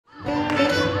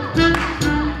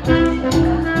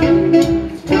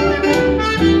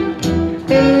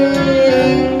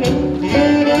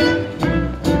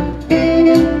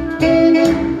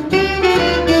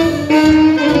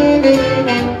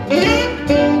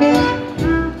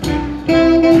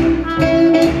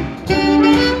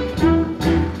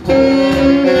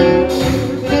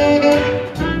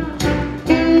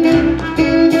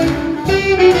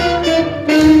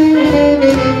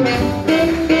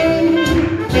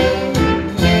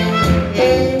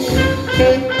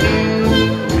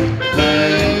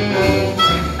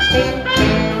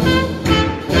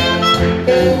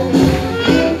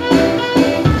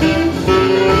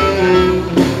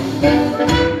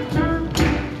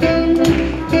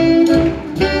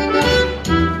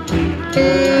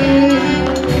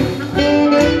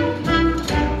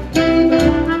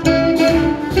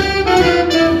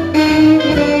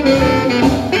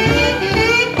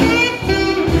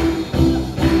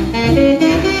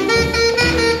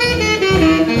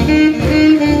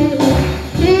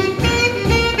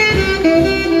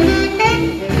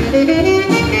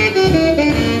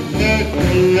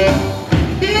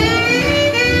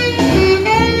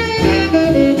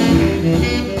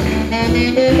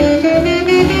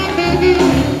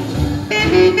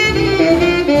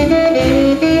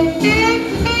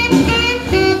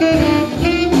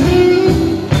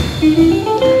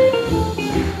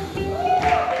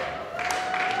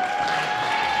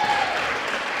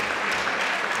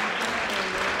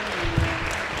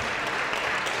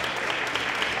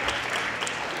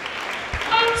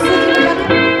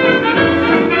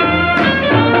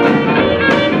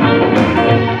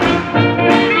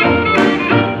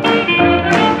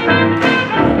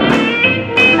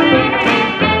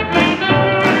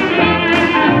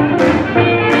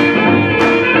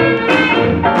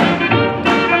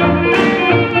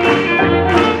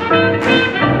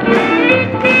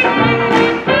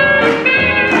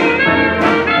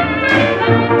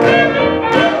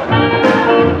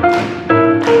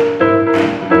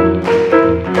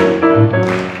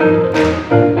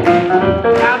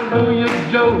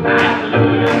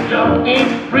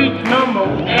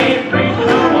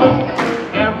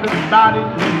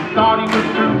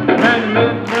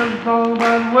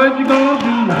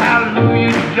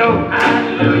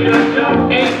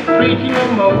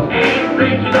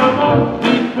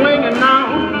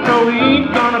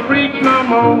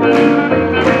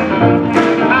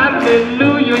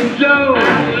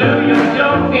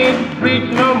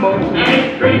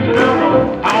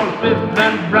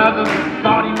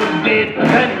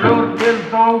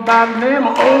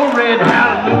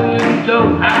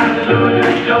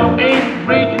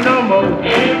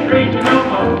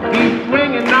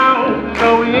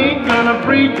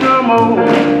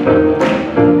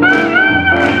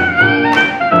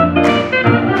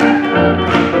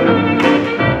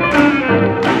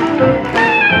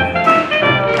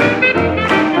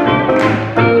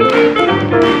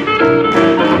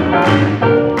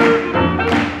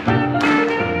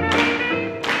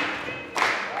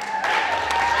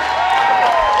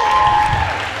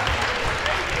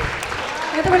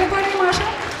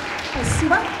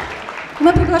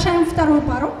Мы приглашаем вторую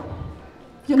пару.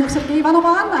 Вьюнов Сергей, Иванова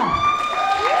Анна.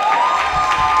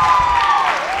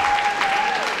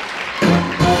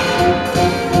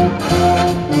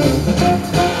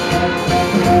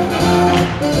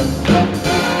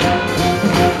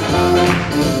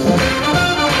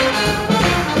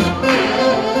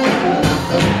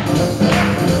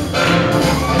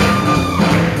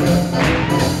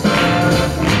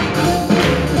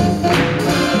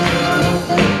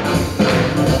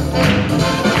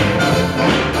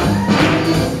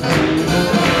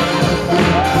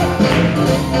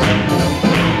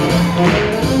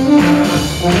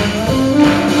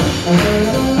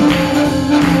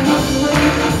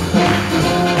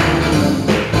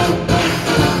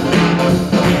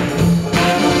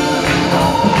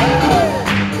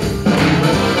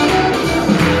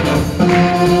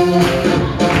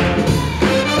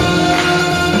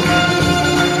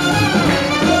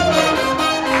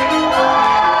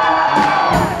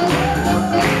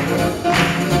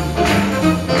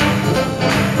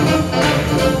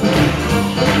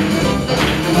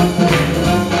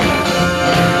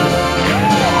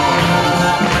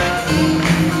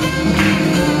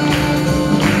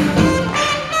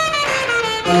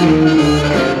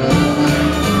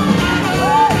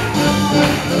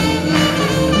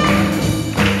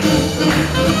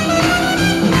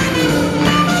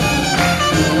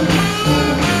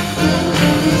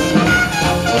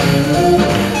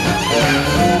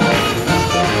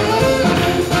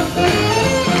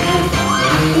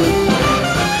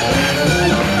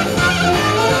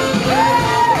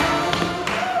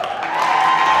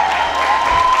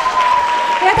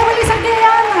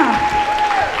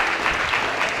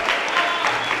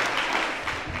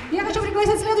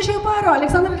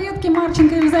 Александр, Редкий,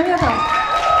 Марченко, Елизавета.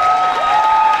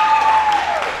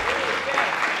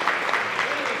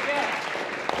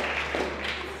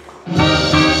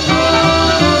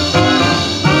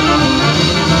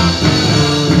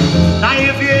 Now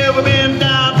if you ever been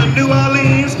down to New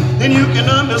Orleans, then you can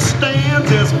understand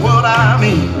just what I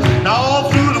mean. Now all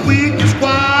through the week it's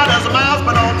quiet as a mouse,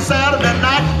 but on Saturday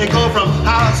night they go from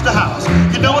house to house.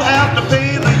 You don't have to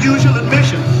pay the usual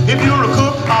admission if you're a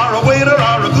cook or a waiter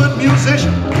or a good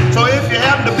musician. So if you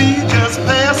happen to be just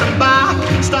passing by,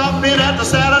 stop in at the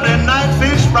Saturday night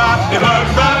fish fry. It was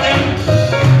rockin',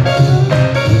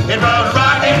 it was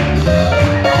rockin'.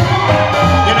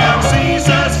 You never see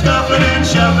such scuffling and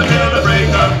shuffling till the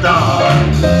break of dawn.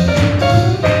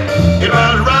 It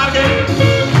was rockin',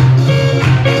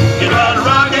 it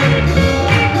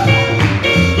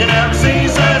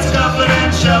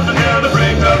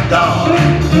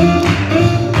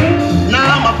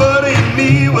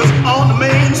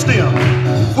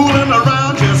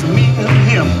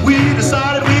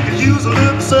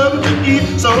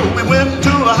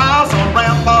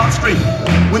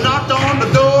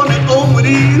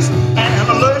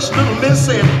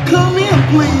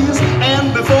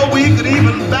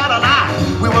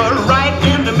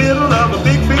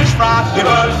It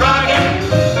was rocking.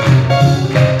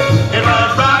 It was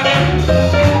rocking.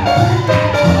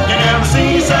 You never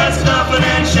see such scuffling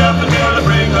and shuffling till the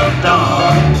break of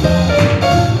dawn.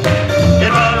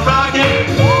 It was rocking.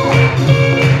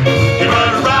 It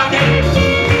was rocking.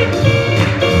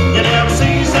 You never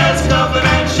see such scuffling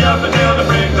and shuffling till the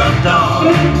break of dawn.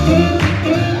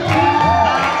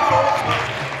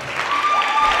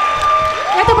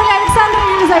 Это были Александр и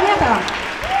Елизавета.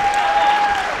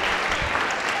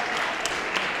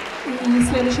 И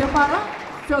следующая пара.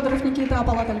 Фёдоров, Никита,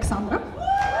 Опалат, Александра.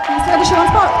 И следующий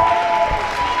танцпор.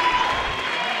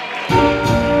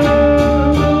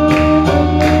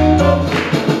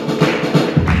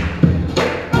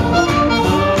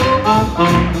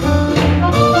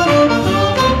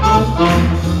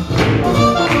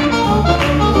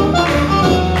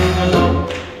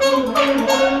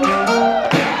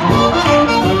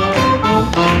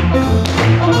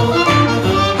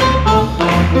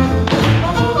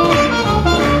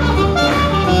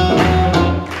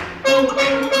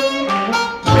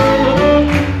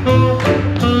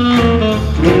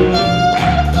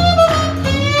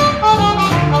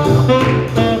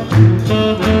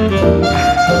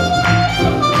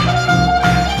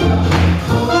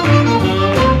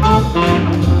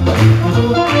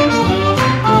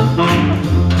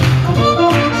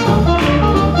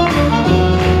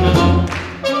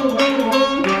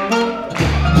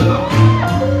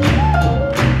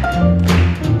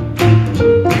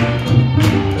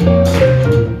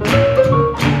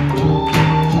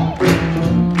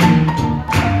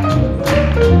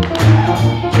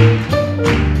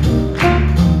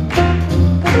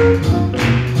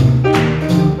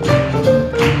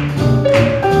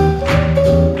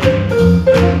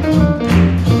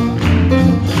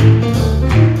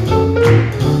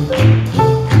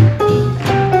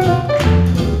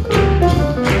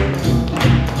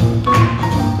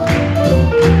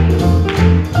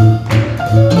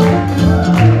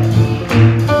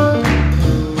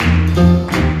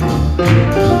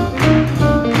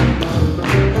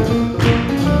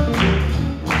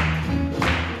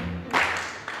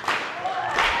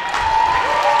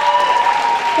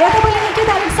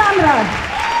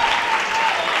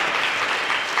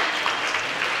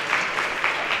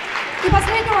 И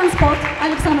последний ванспот.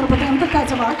 Александр, Бутенко,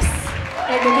 Катя, Вакс.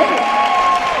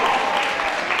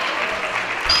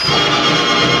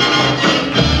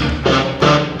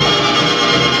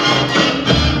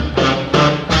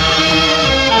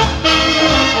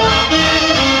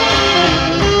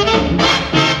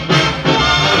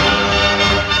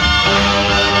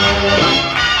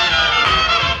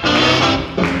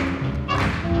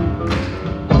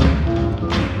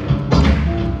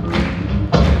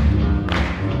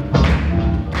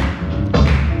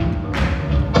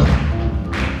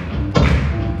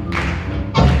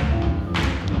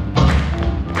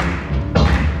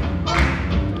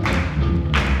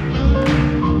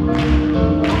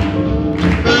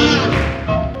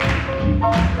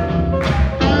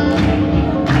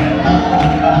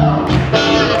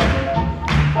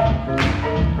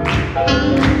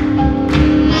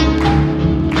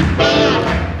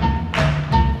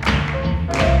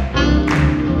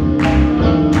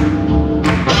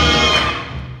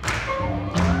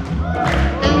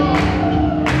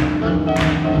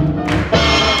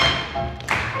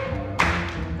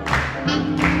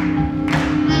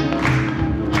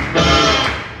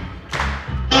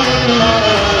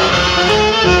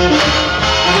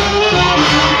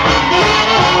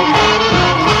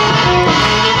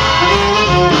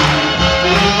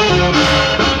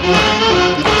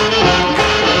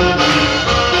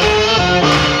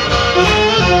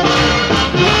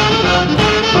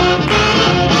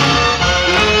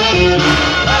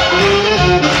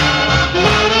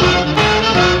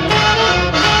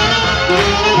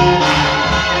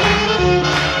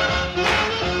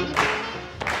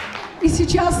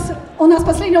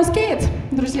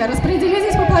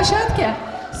 Распределитесь по площадке.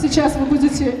 Сейчас вы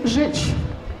будете жечь.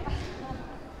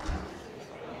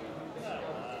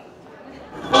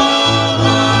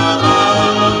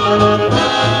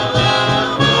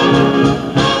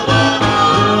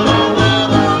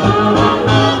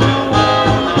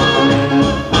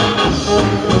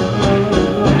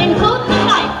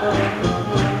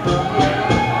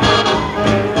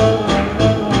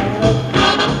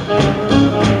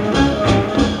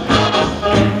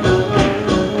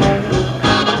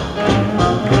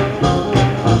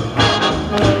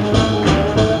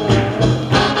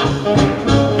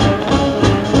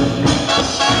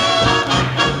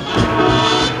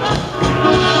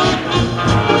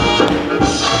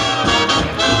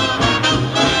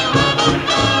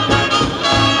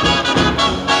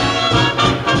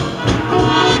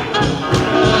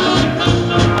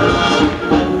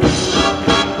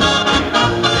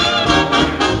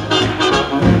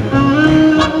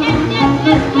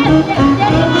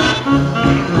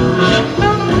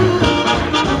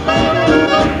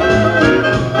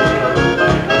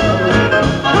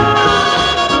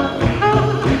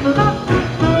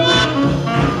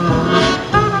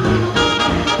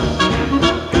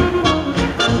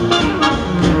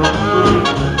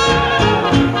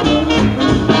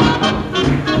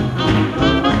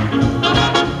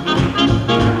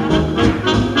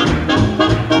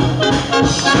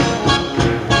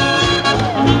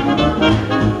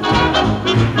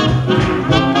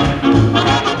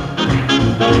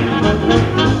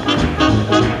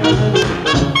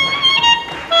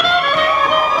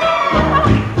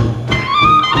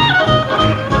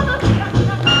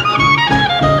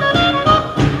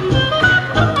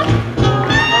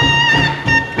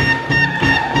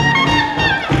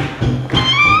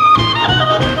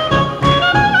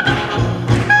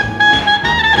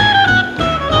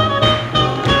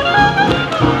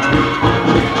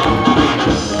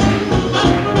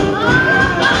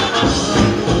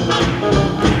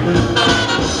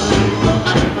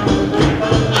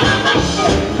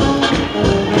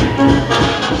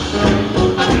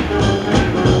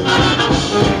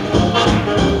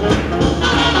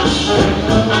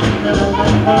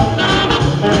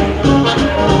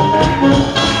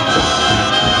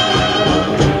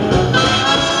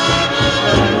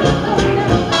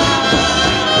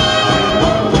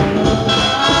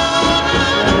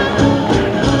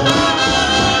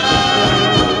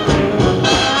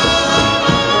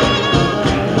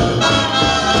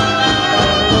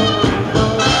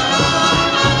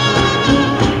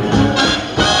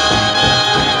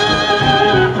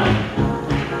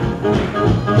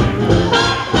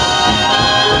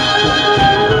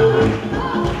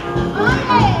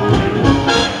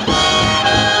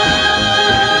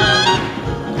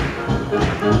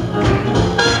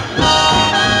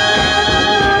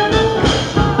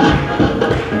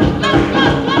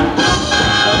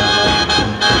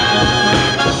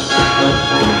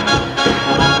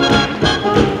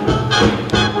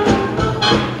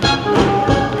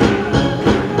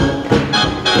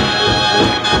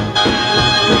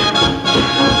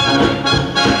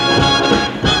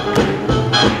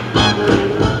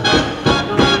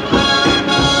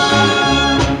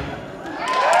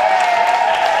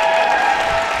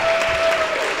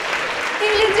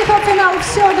 хип-хоп финал.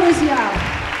 Все,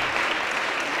 друзья.